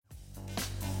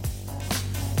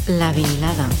La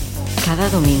Vinilada, cada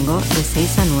domingo de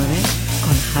 6 a 9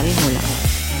 con Javi Mula.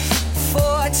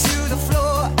 Forward to the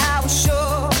floor, I was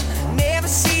sure, never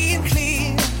seeing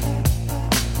clear.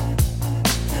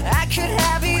 I could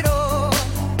have it all,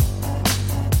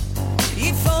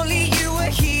 if only you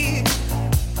were here.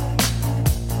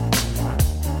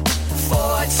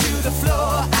 Forward to the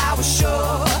floor, I was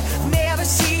sure, never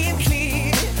seeing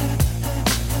clear.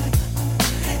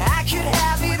 I could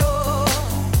have it all,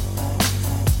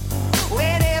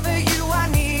 whenever you are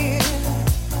near.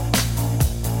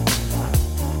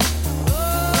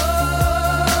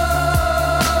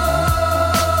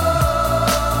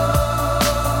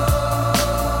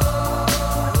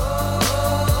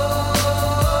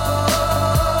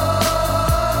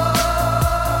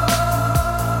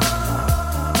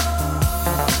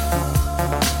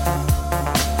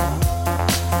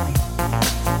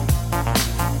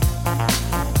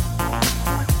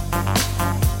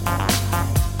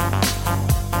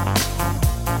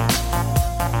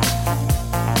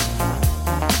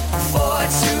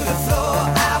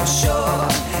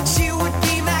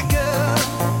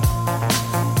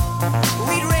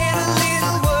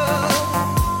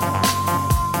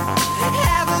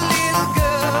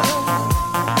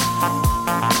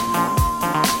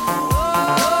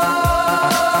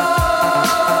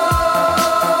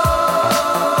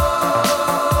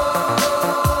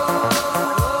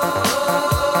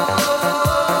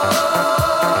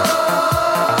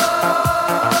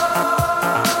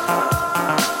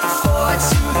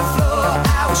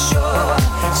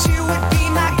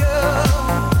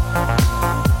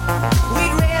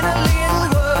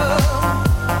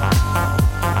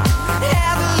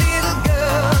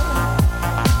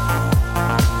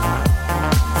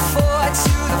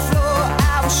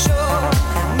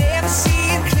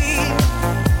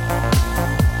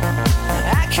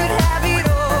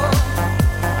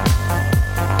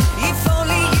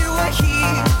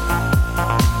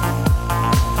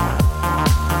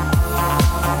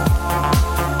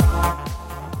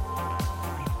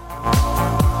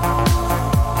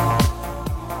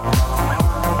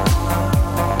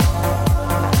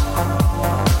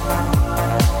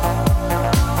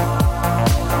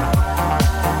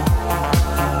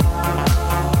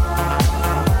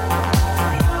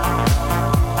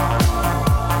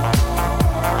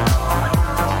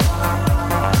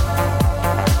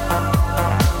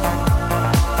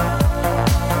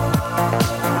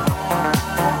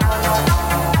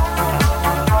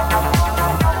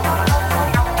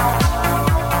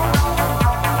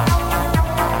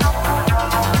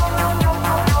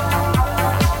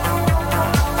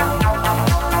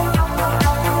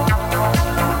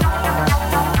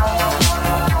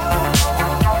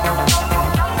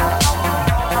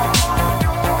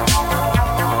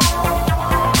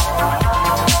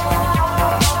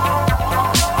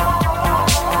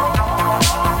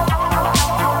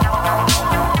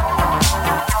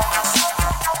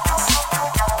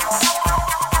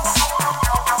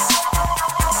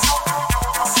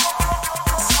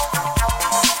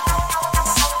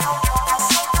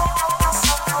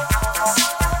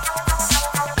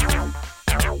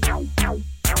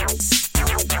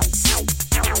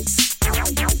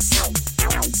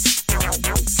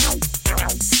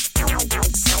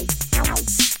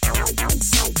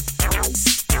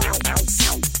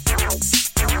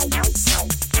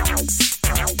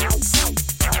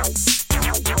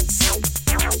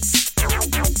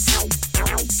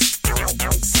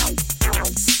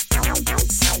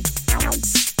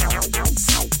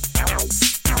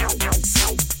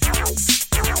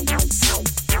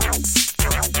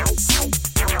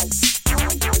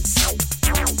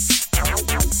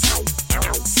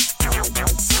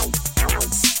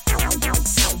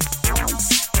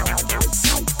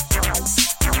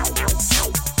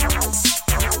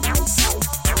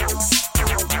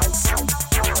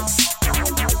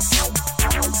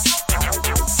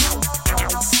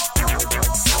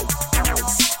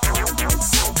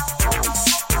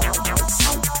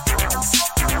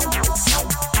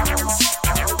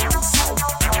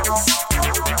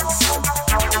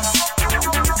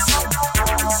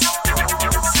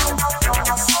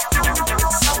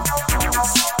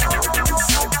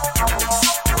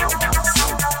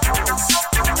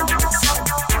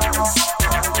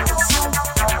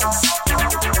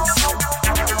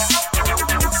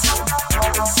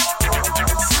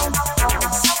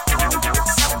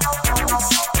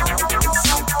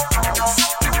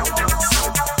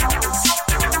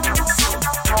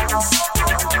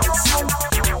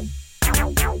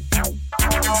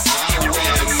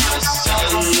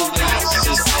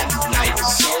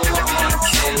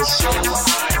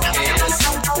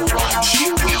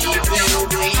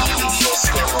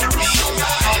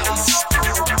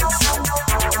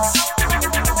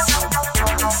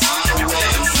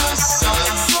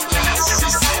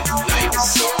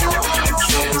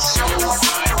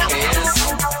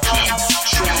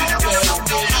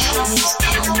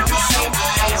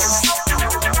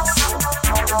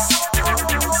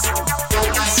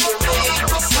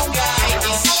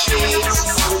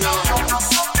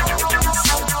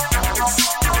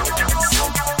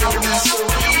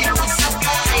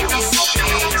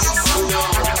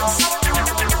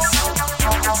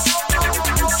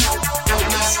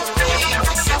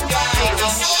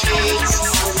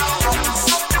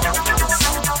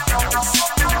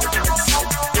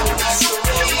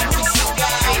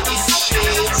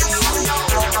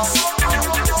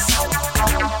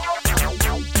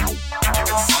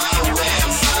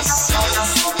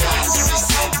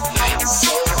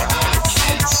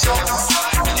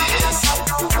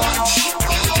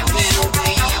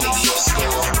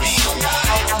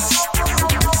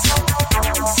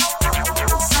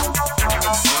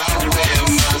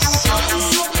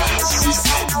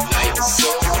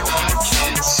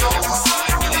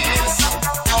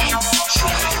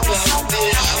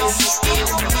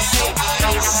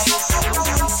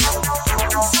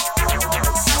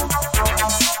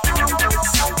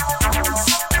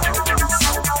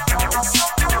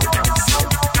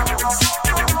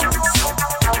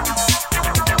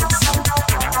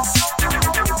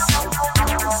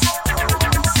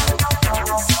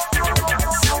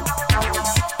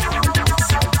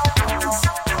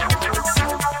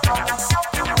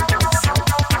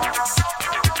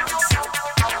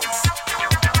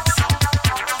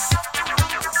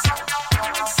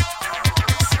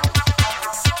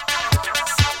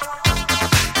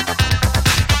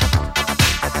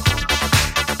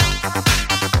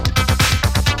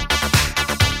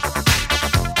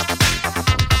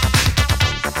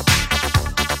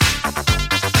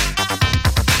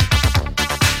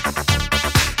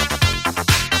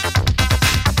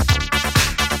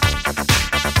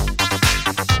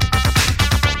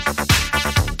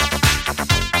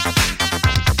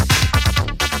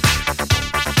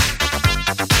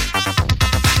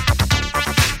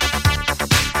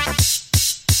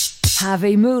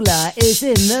 Avi Moolah is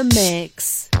in the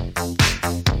mix.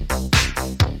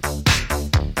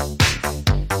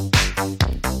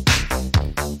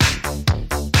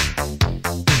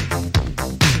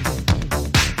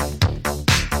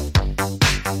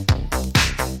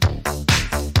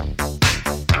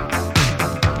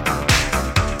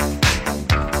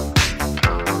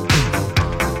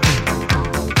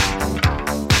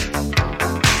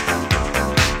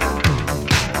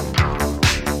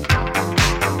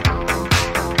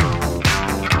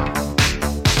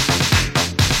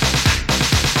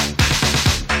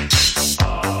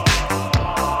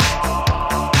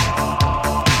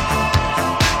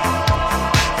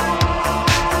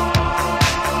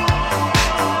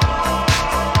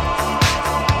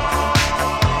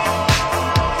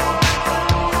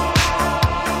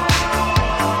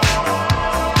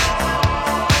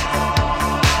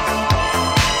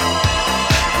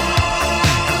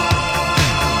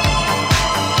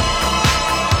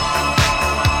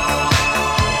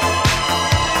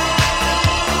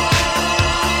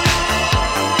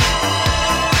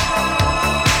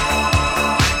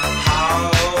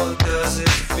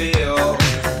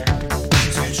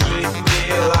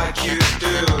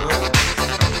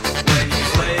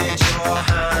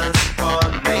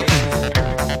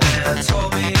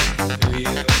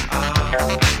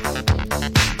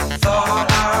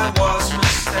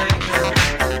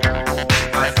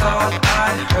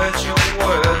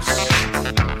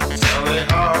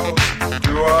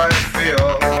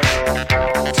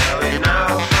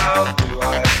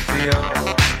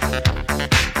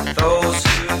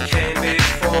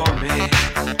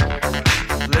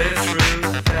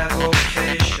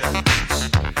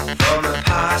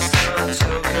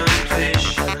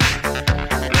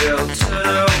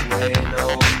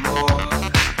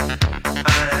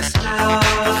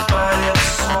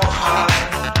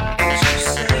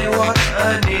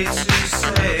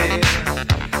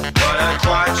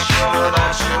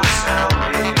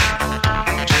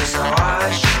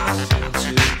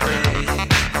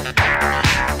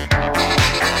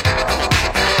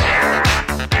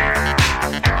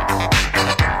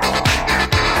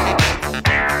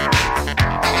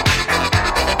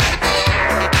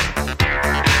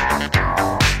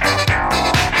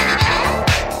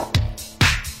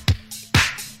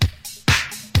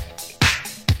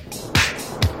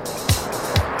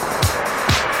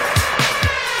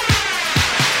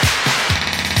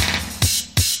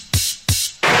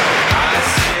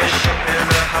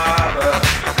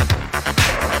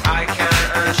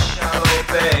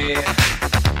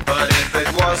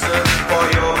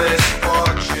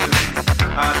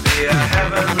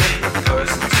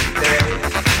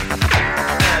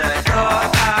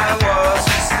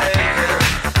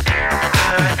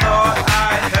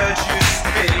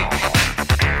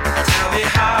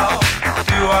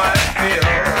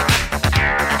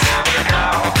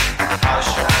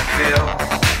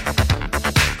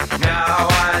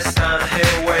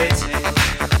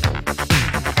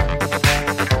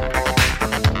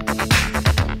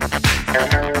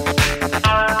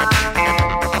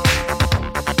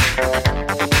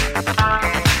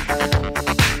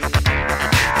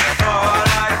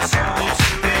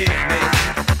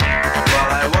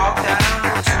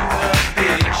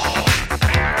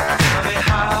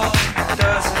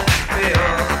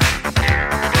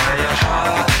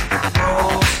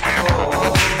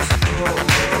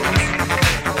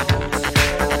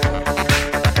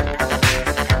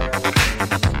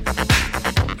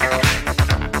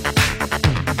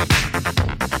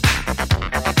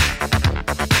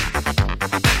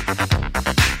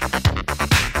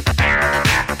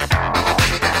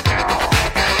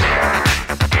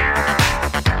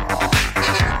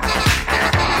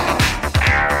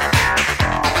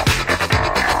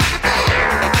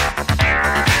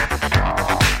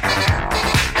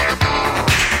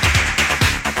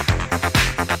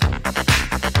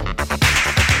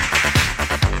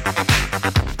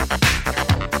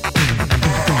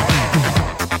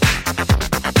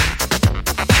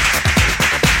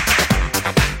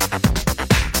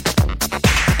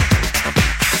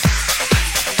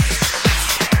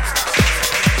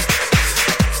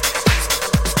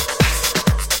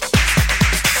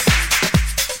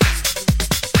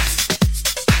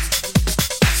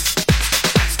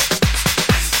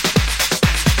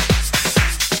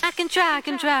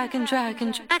 drag and drag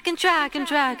and I can drag and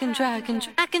drag and drag and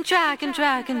I can drag and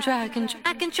drag and drag and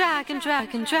I can drag and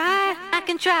drag and drag I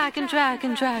can drag and drag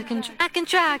and drag and I can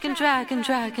drag and drag and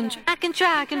drag and I can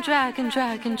drag and drag and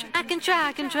drag and I can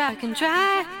drag and drag and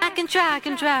drag I can drag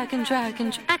and drag and drag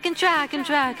and I can drag and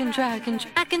drag and drag and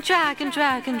I can drag and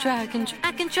drag and drag and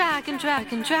I can drag and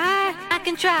drag and drag I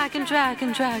can drag and drag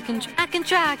and drag and I can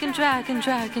drag and drag and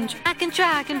drag and I can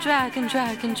drag and drag and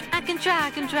drag and I can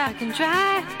drag and drag and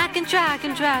drag I can drag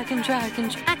and drag and drag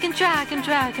and I can drag and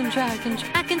drag and drag and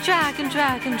I can drag and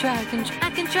drag and drag and I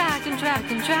can drag and drag and drag I can drag and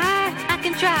drag and drag and I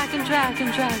can drag and drag and drag and I can drag and drag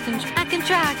and drag and I can drag and drag and drag I can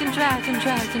drag and drag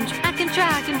and drag and I can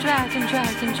drag and drag and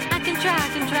drag and I can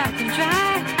drag and drag and drag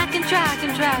and I can drag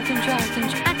and drag and drag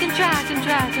I can drag and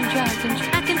drag and drag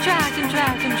and I can drag and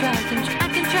drag and drag and I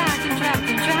can drag and drag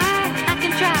and drag and I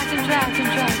can drag and drag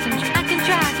and drag I can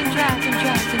drag and drag and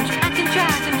drag and I can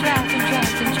drag and drag and drag and I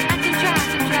can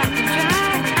drag and drag and drag and I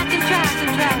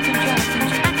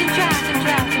can drag and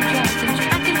drag and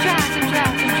drag I can drag and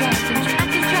drag and drag and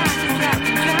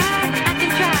I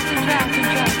can drag and drag and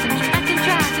drag and I can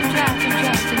drag and drag and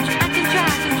drag and I can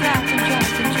drag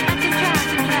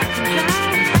and drag and drag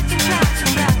I can drag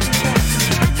and drag and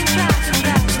drag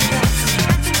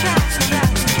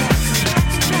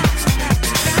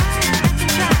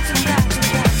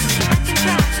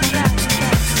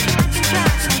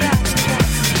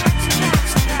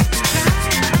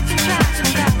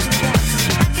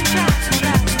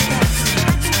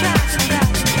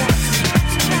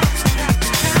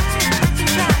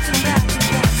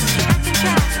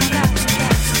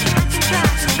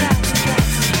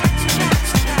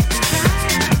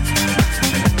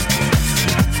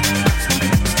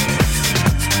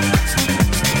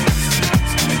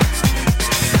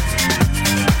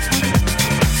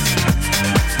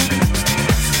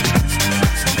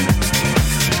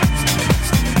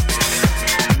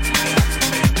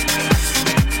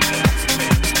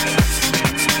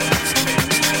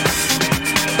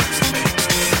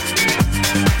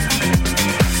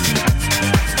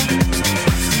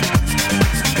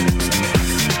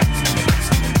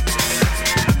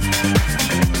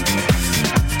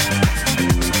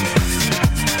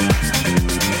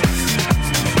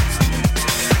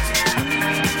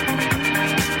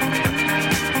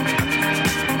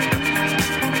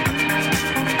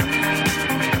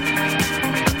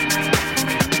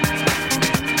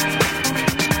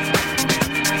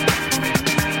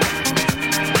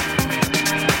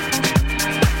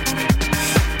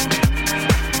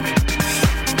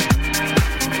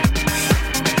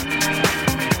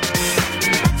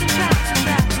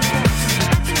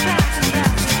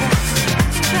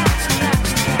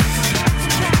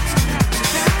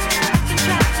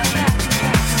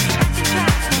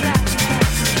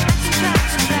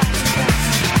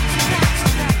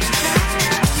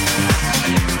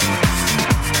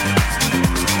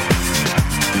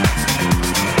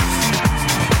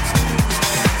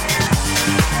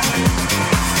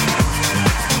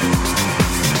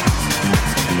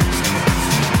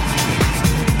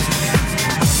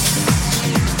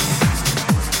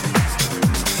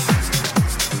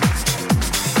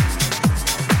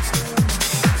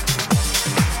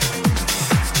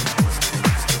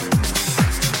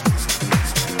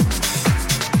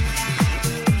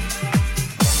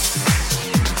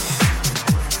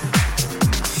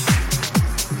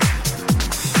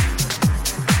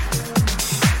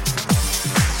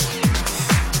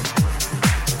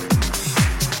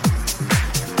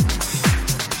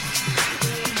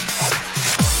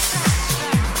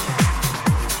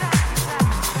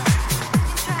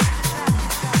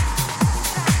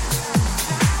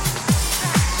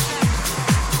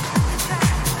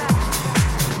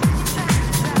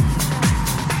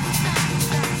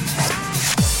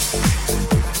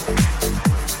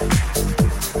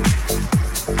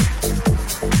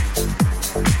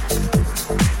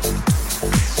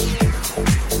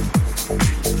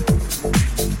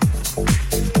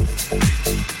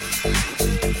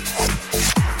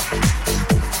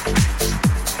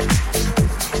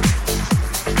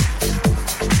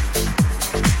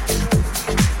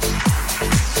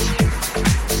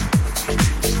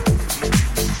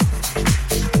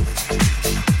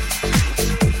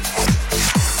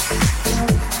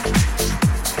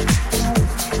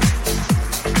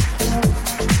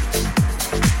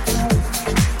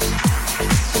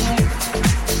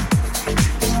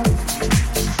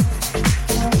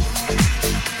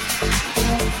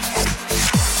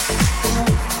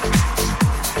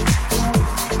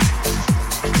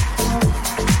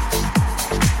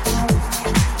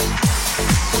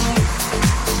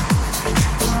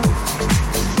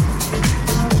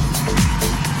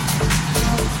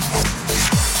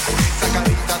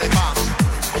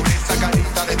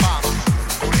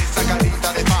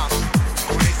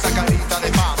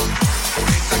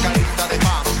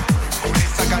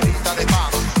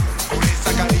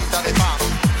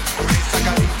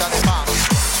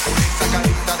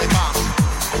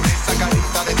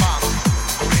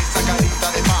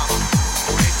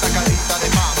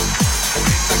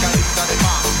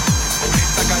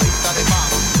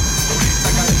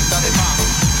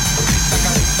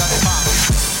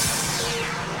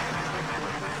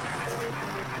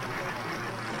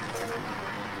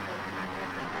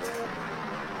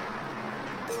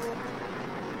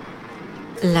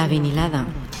La vinilada.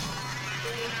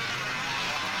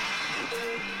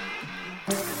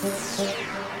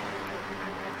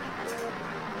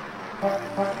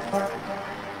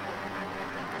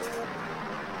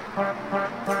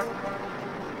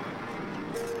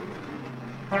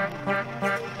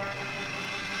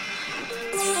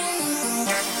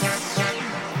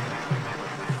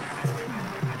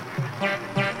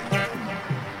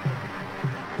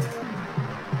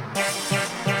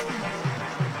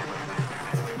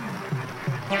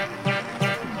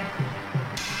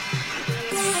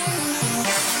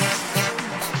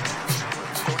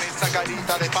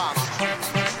 Carita de Pama,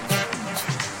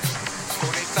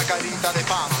 con esa carita de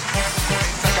Pama, con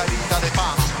esa carita de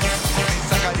Pama, con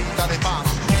esa carita de Pama,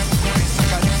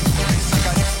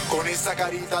 con esa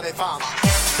carita de Pama.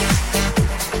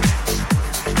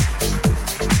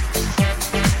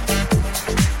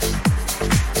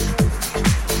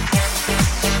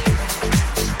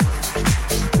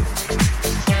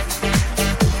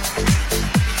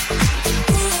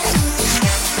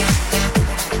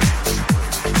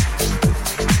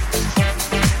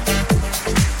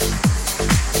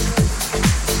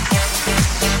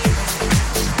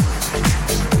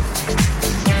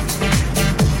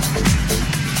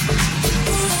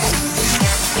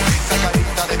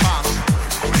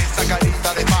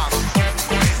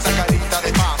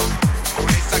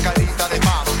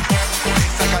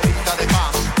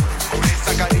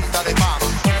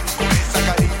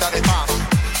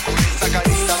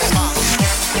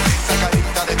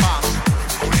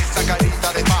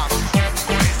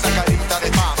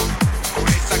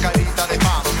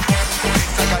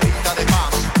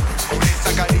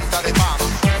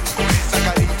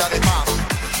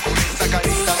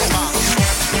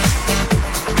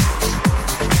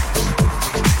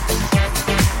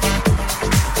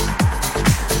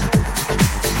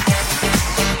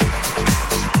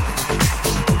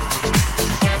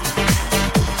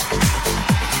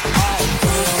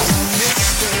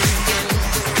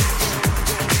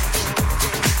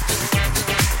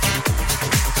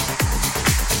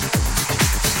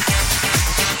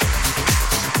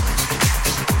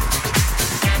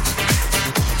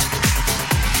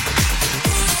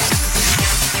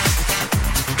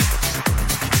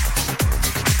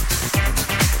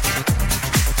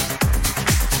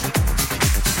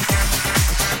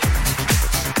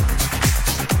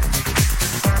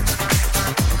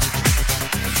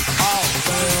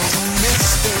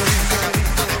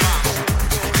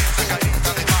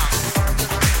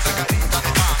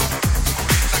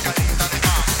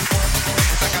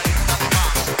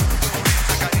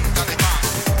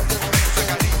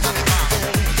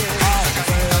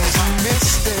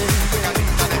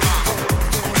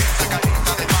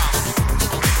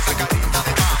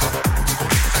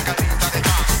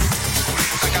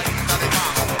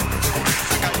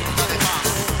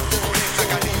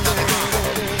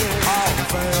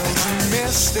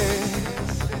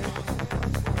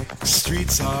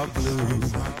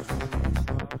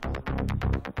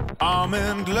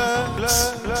 Almond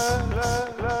gloves,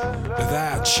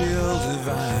 that chill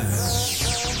divine.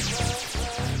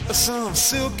 Some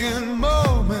silken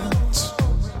moment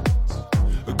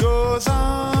goes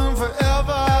on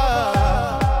forever,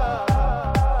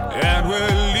 and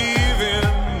we're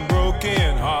leaving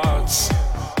broken hearts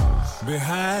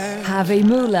behind. Javi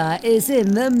Mula is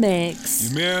in the mix.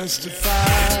 You mystify.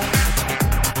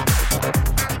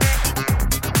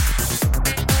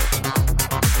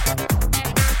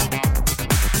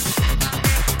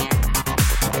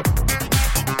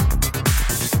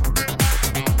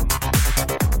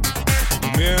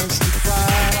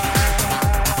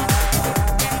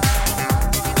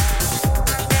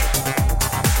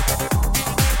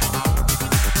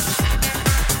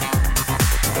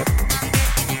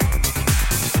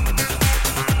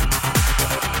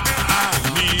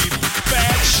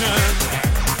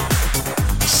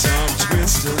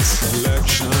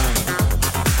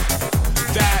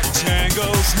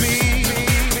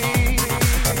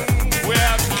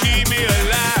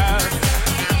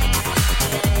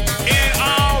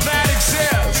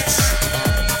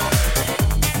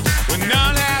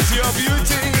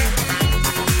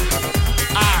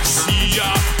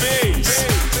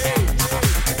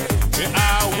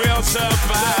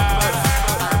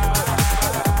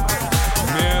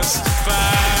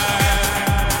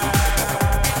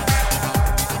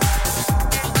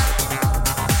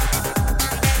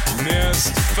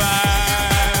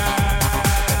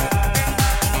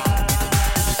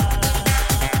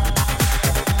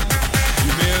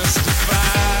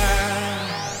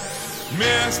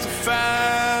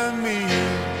 Mystify me.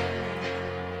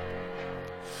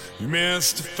 You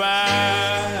mystify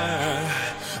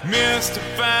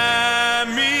mystify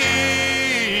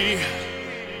me.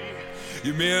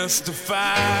 You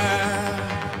mystify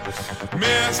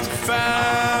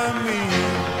me.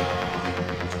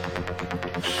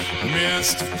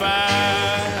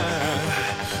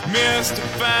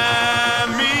 Mystify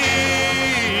me.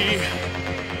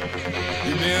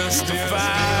 You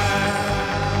mystify.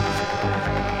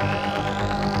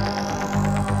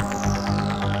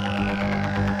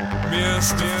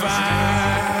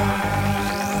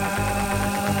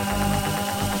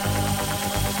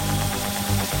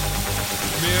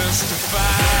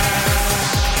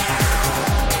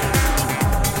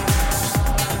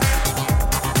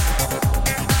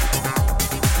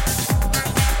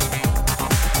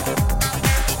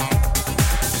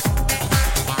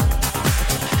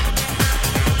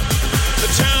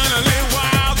 Eternally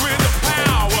wild with the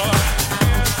power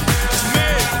to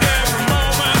make every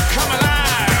moment come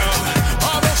alive.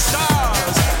 All the stars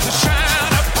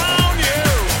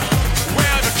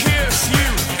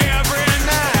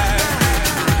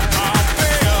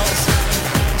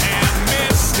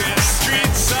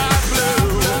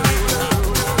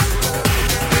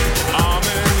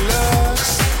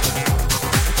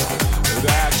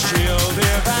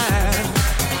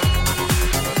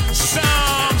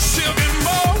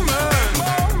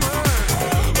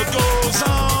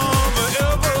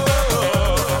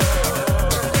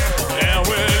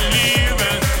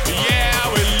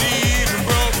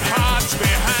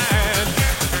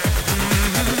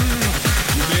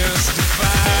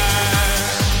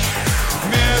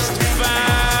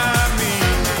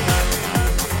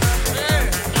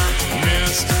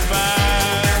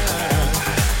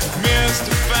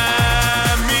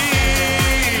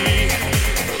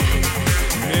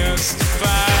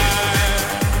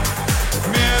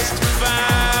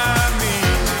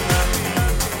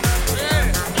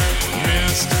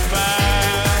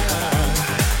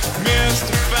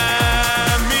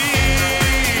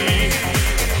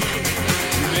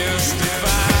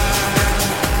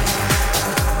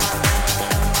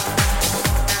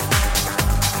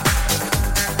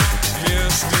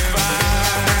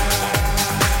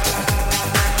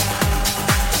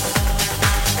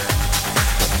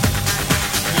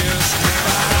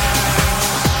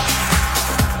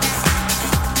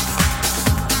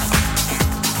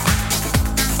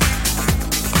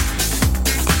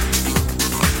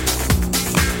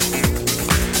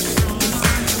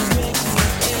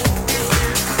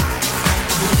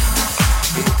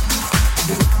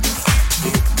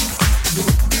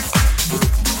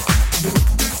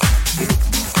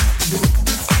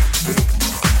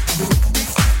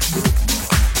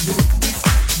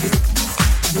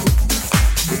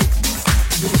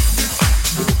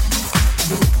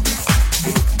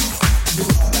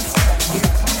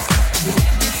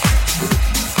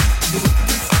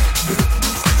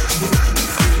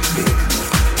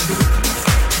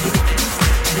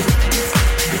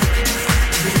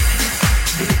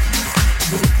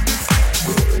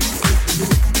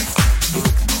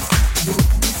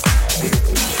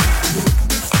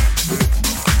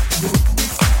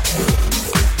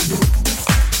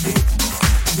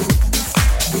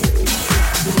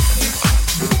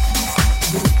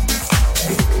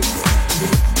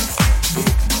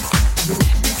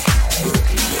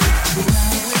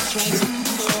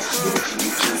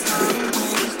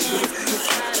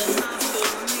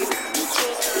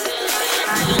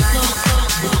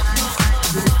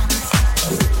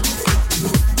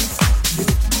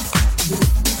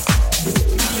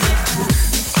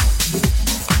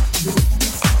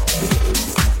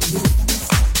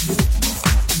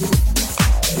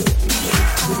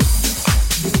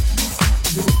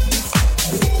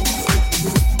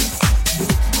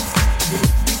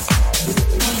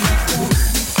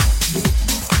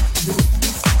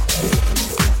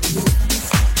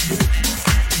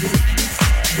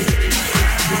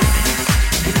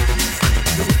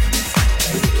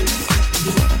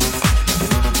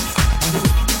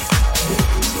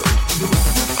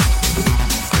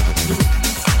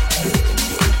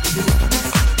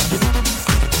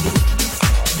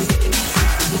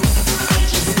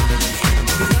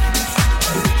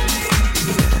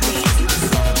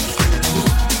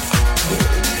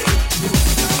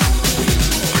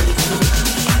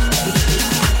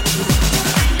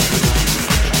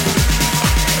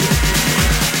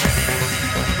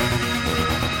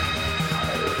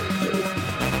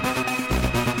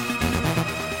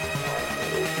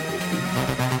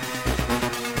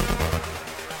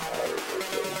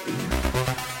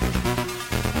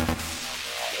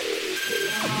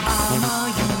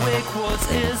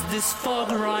What is this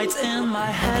fog right in my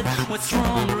head? What's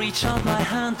wrong? Reach out my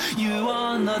hand, you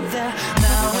are not there.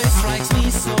 Now it strikes me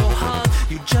so hard.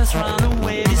 You just ran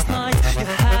away this night. You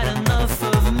had enough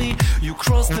of me. You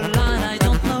crossed the line, I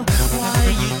don't know why.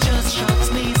 You just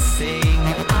shot me saying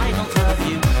I don't love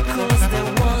you. Cause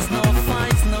there was no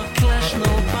fight, no clash,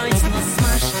 no bites, no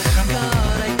smash.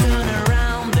 God, I turn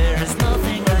around, there is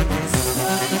nothing like this.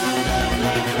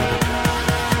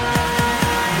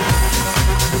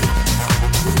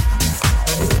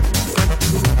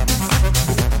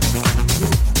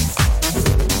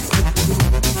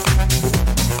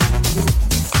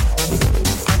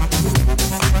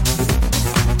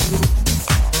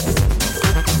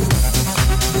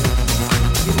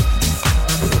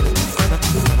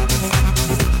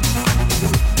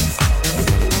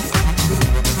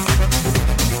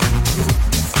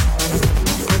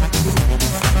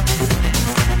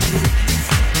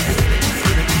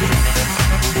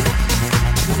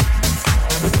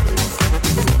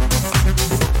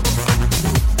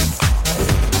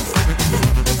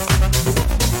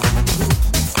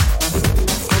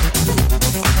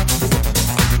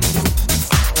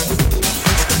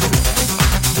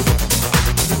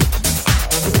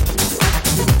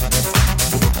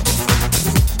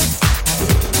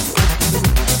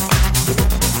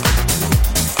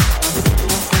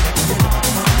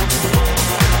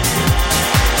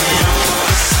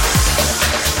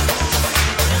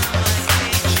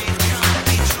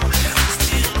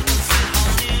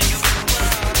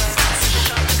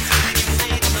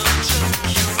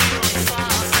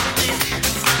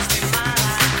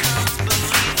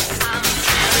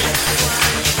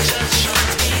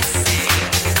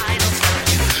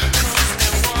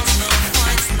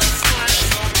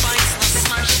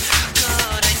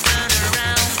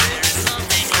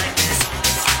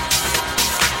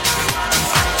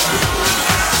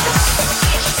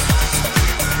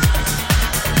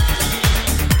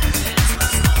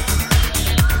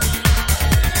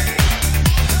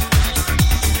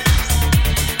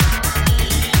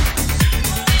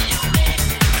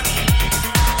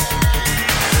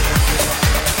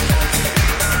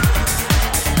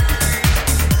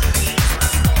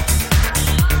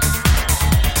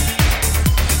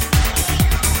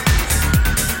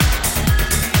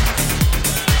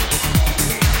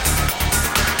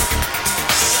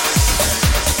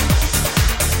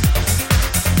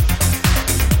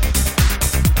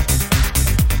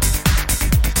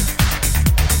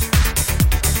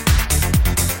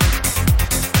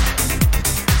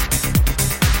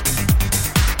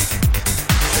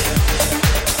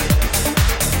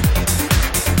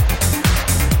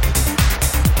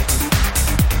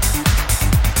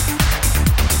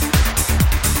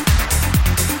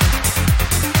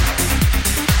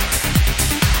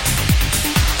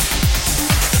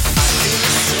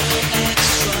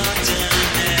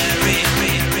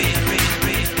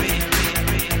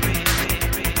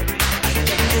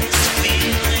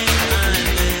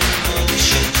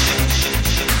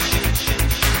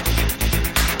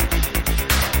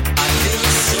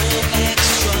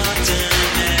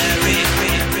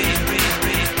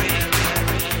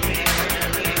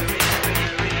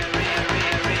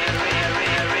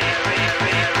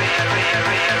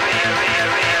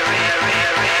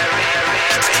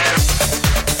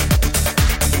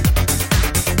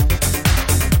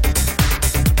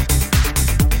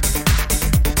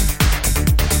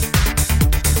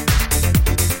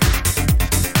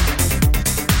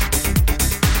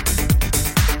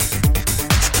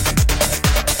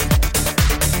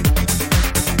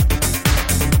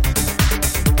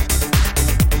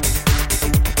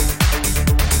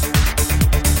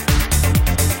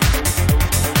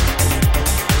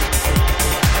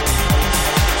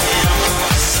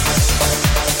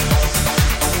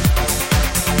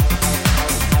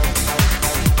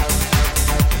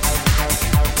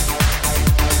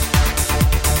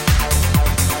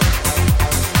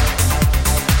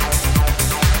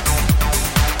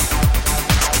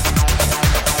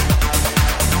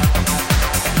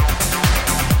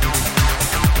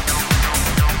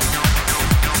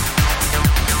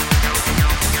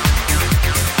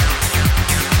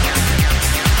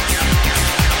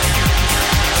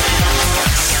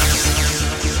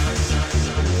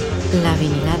 La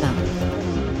vinilada.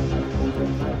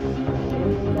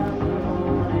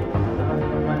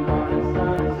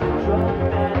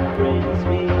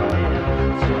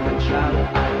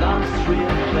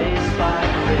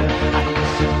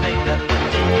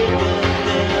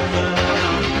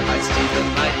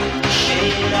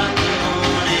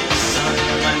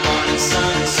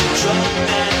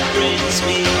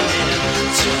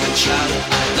 Child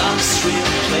I lost,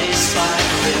 replaced by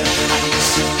fear. I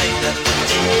used to think that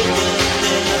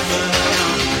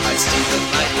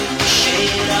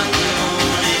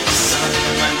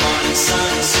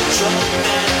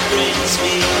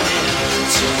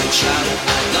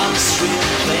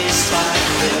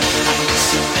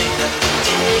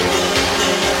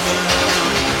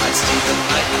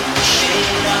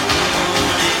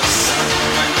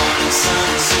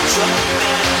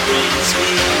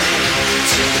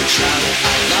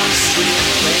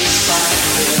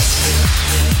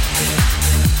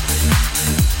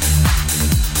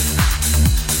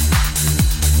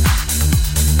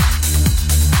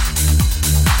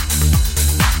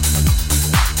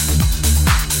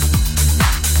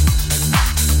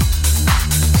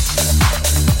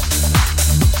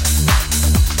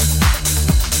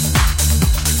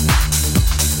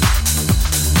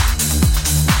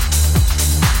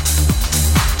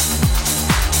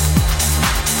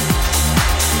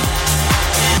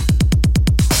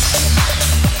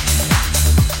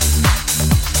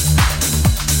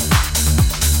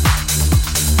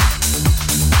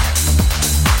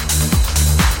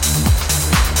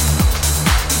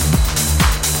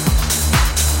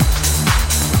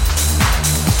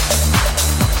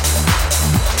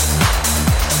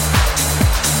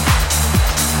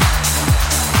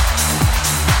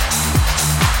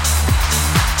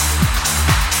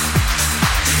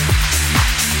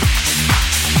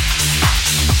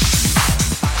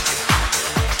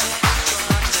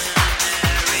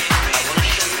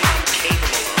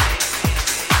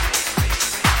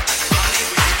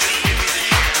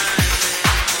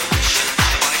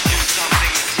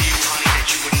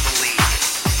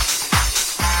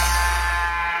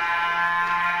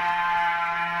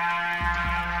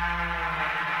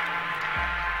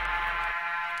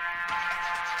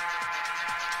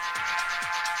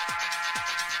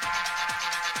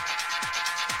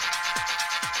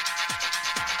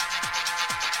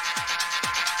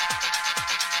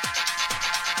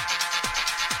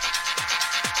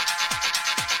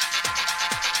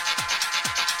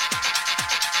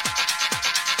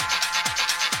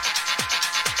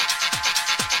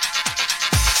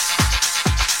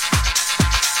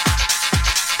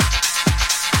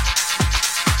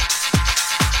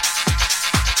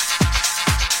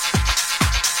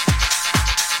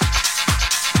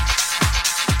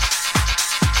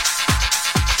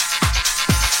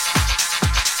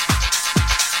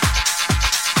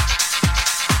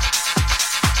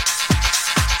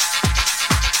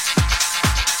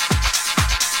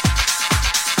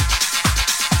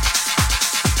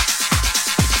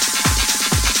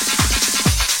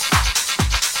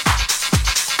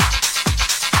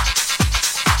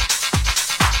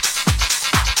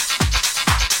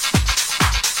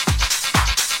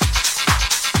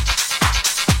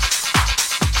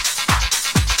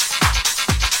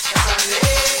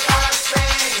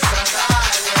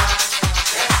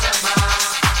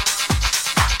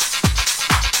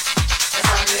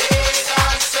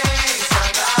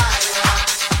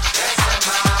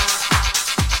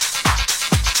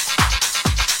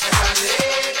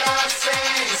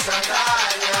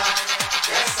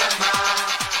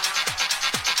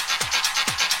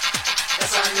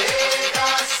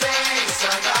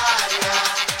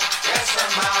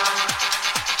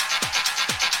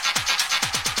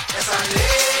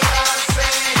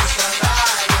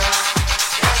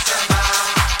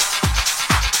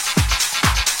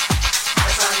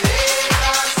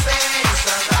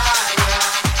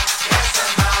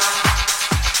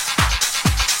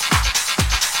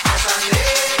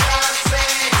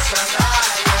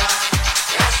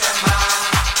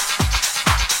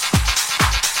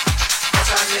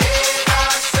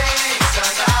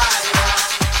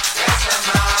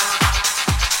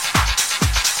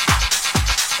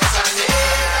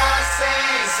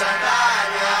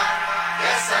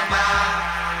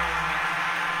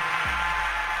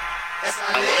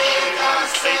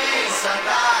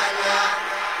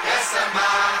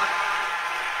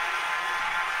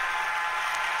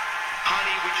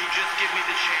Honey, would you just give me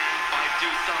the chance? I'd do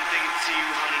something to you,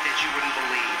 honey, that you wouldn't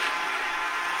believe.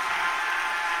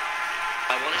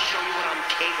 I want to show you what I'm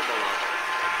capable of.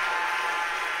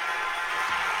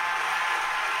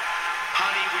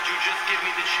 Honey, would you just give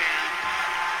me the chance?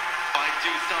 I'd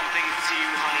do something to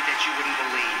you, honey, that you wouldn't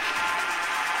believe.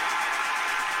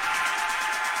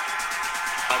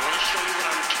 I want to show you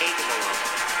what I'm capable of.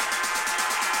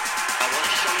 I want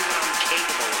to show you what I'm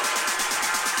capable of.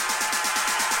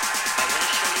 I want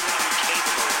to show you what I'm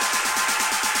capable of.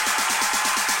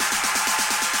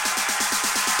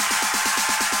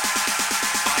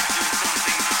 I'd do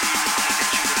something to you, honey,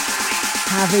 that you wouldn't believe.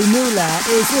 Javi Mula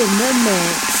is in the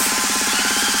mix.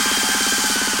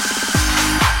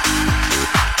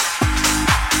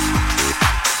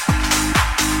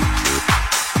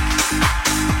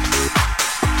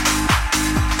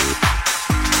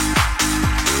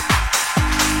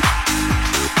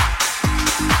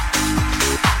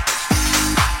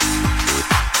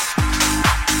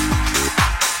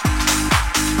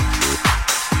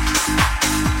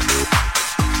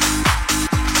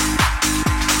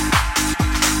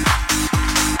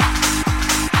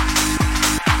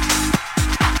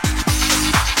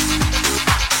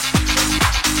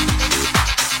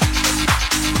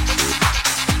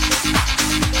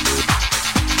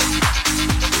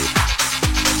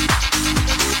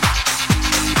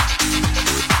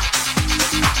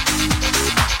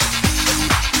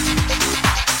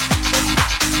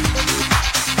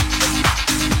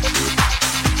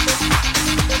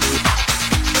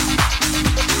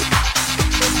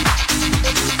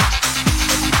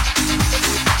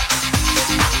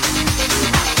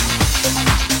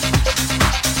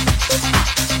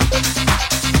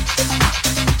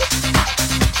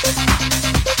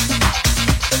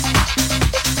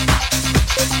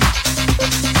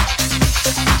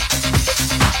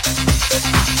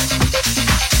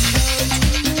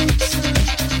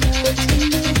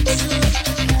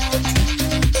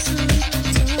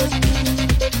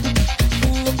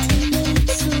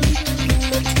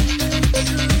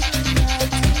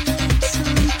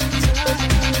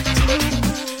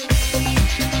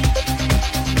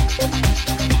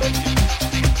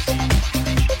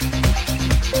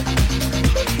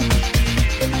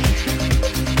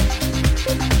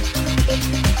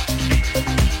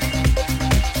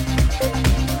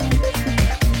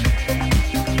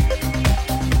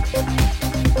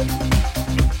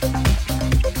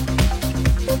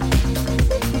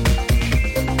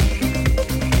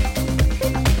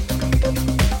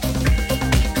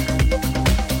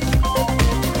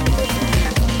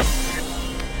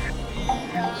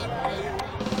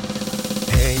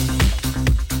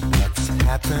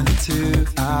 listen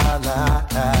to our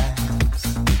lives.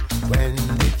 When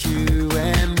did you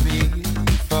and me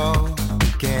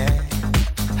forget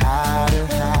how to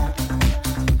have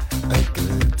a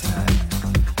good time?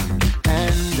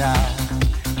 And I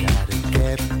gotta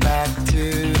get back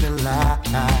to the life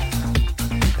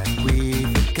that we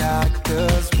forgot,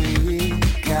 'cause we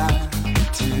got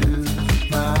too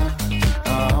much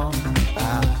on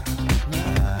our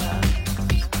minds.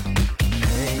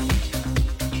 Hey,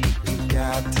 we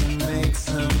got to make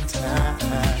some time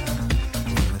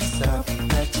for the stuff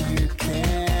that you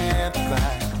can't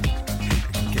find.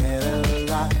 Get a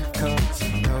life, 'cause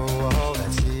you know all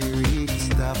that serious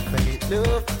stuff ain't no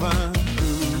fun.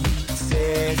 Who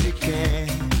says you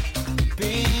can't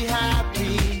be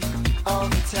happy all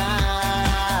the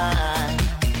time?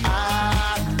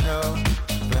 I know,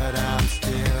 but I'm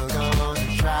still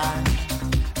gonna try.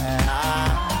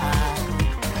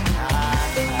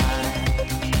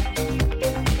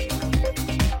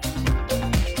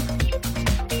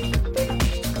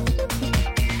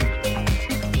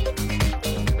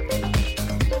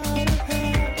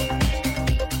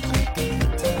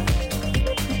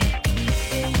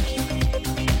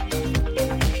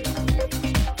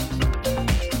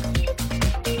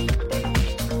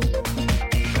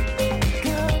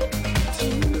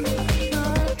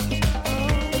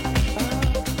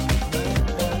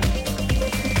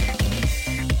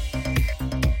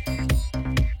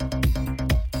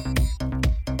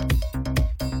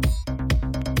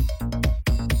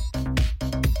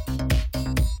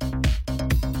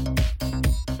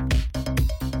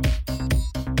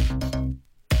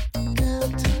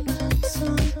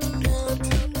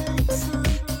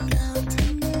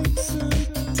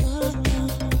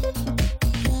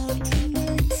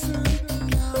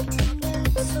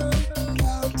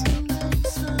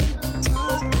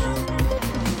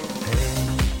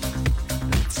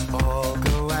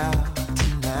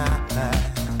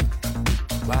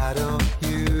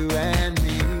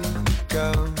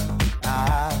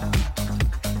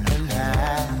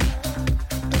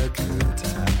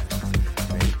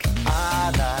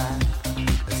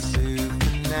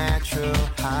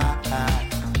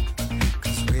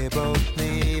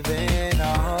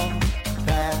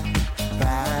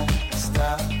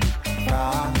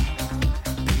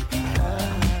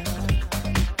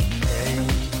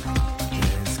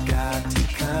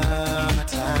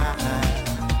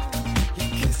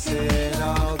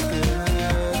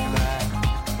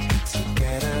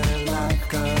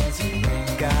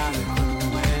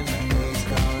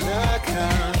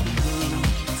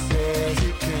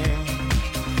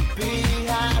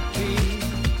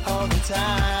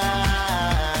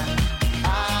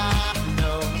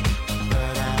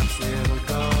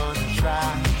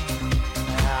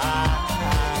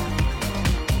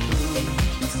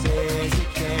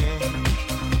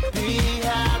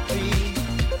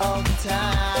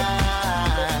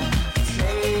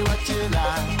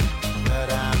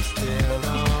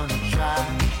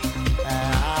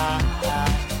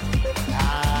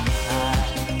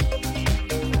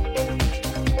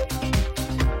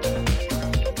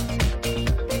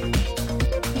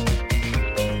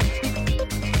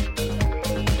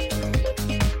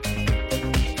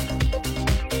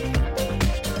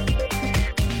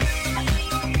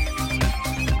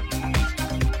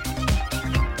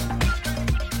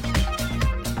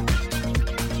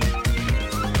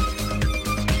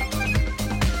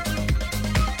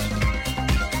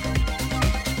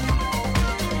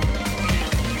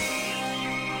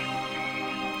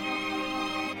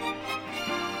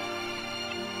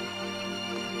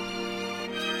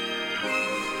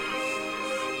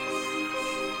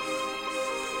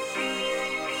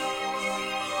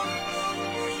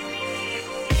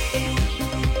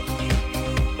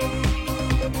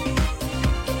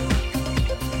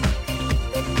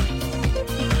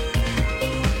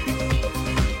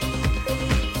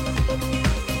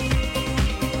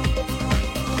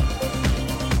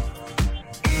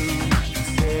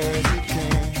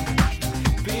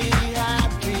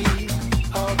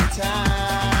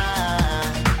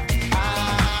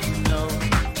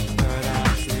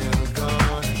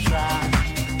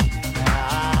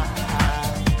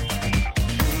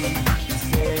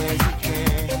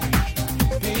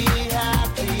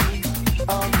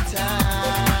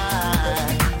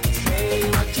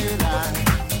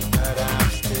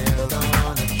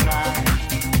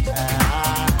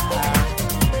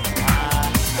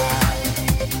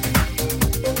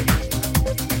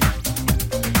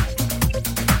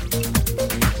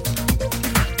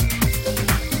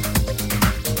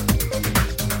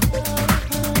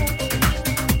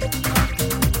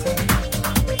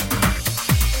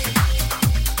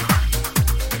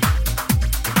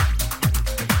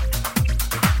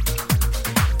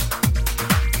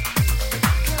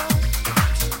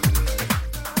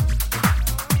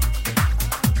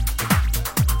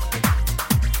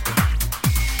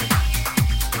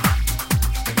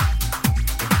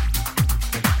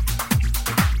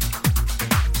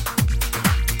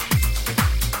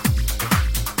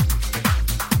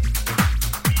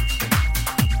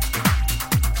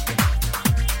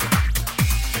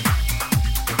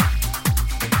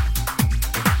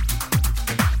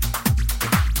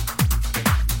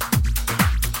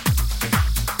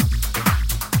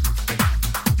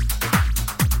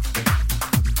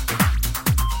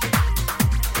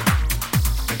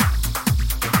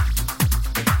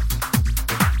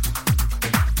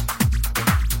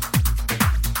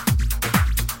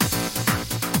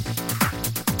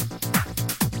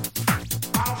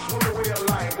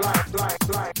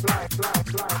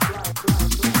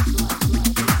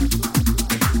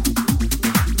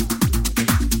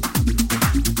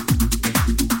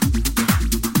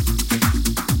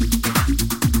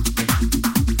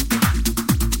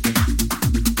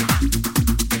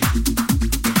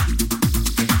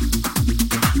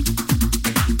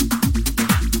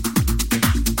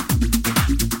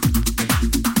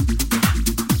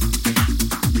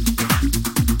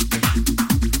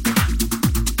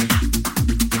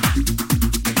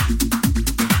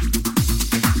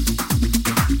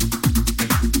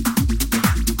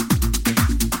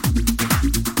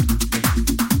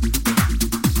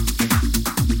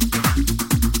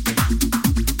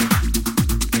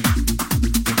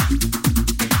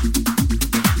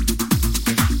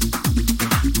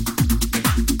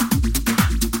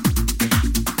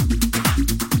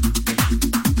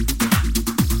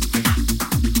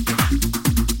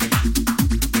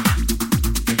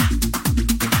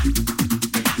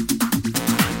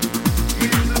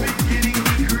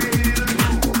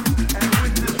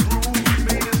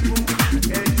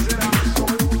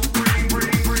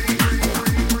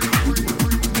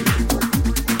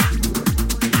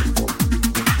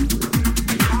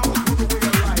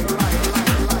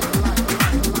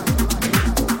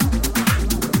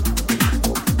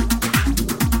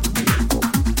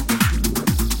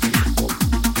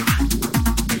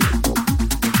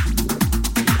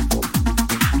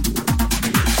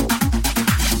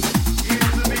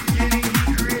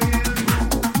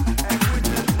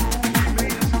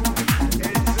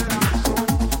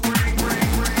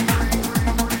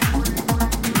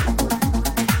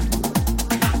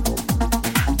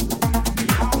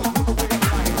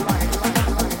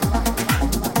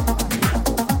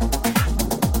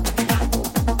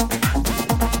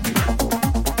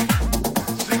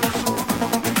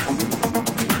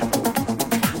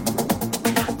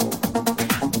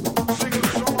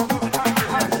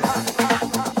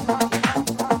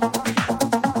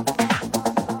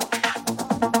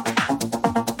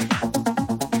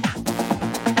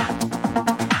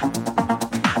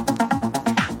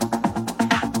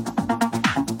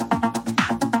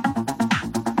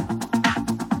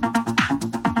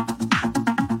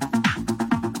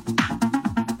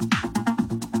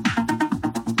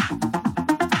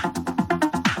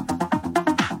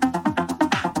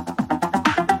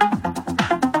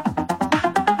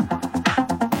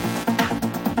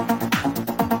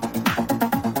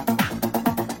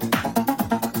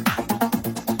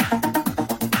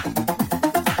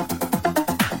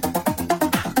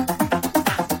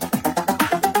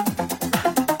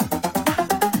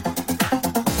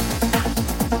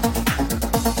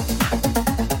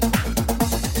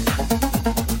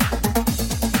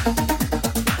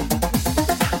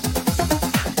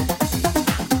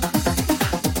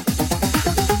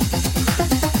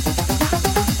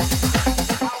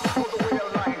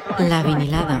 La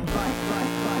vinilada.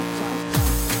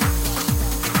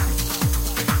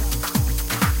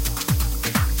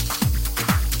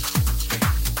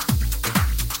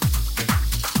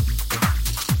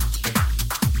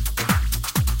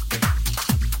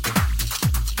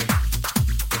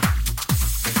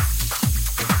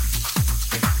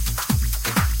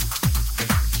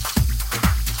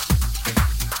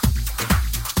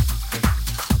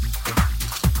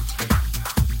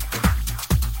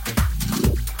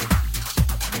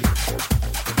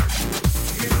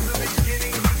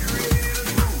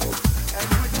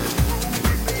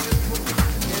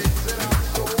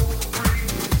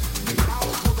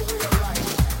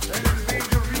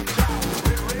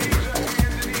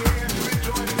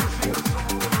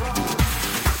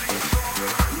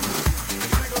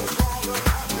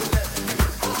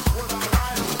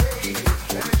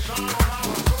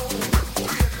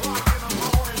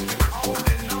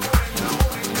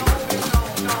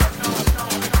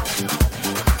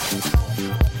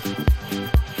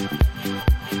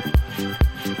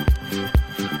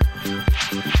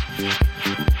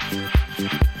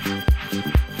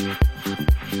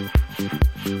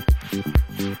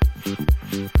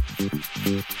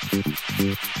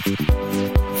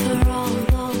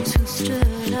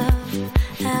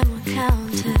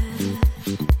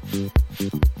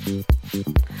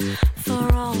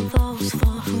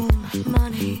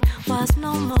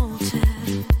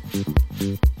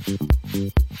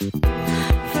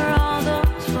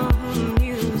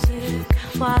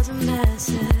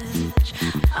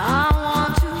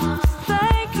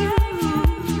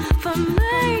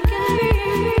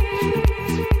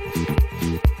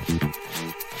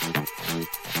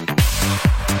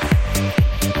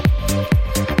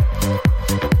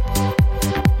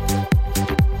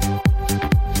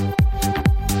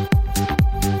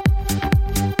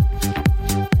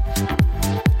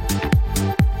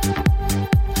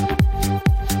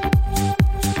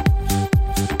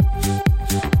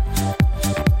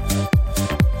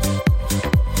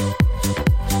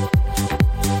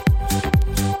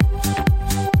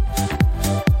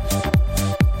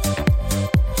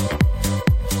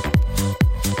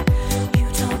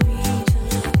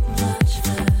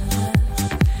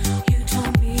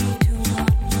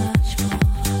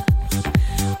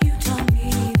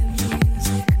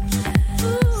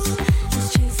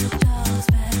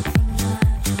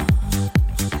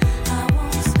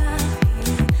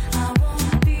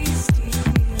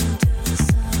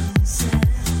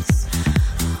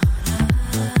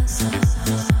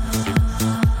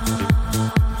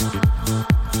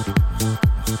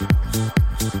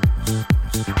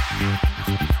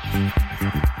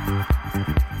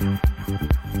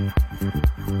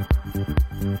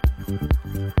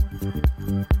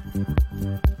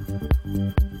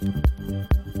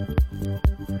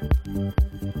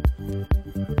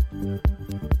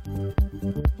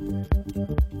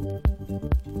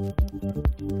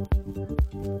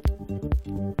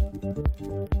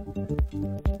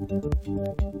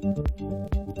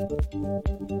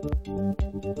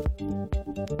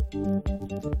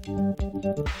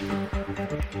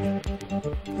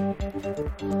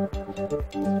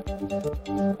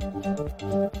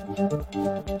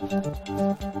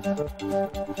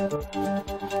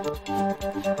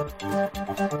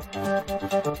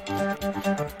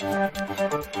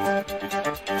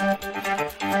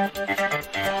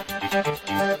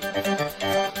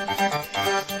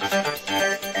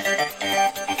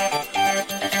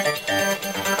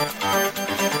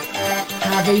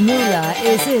 Javi Mula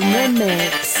is in the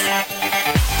mix.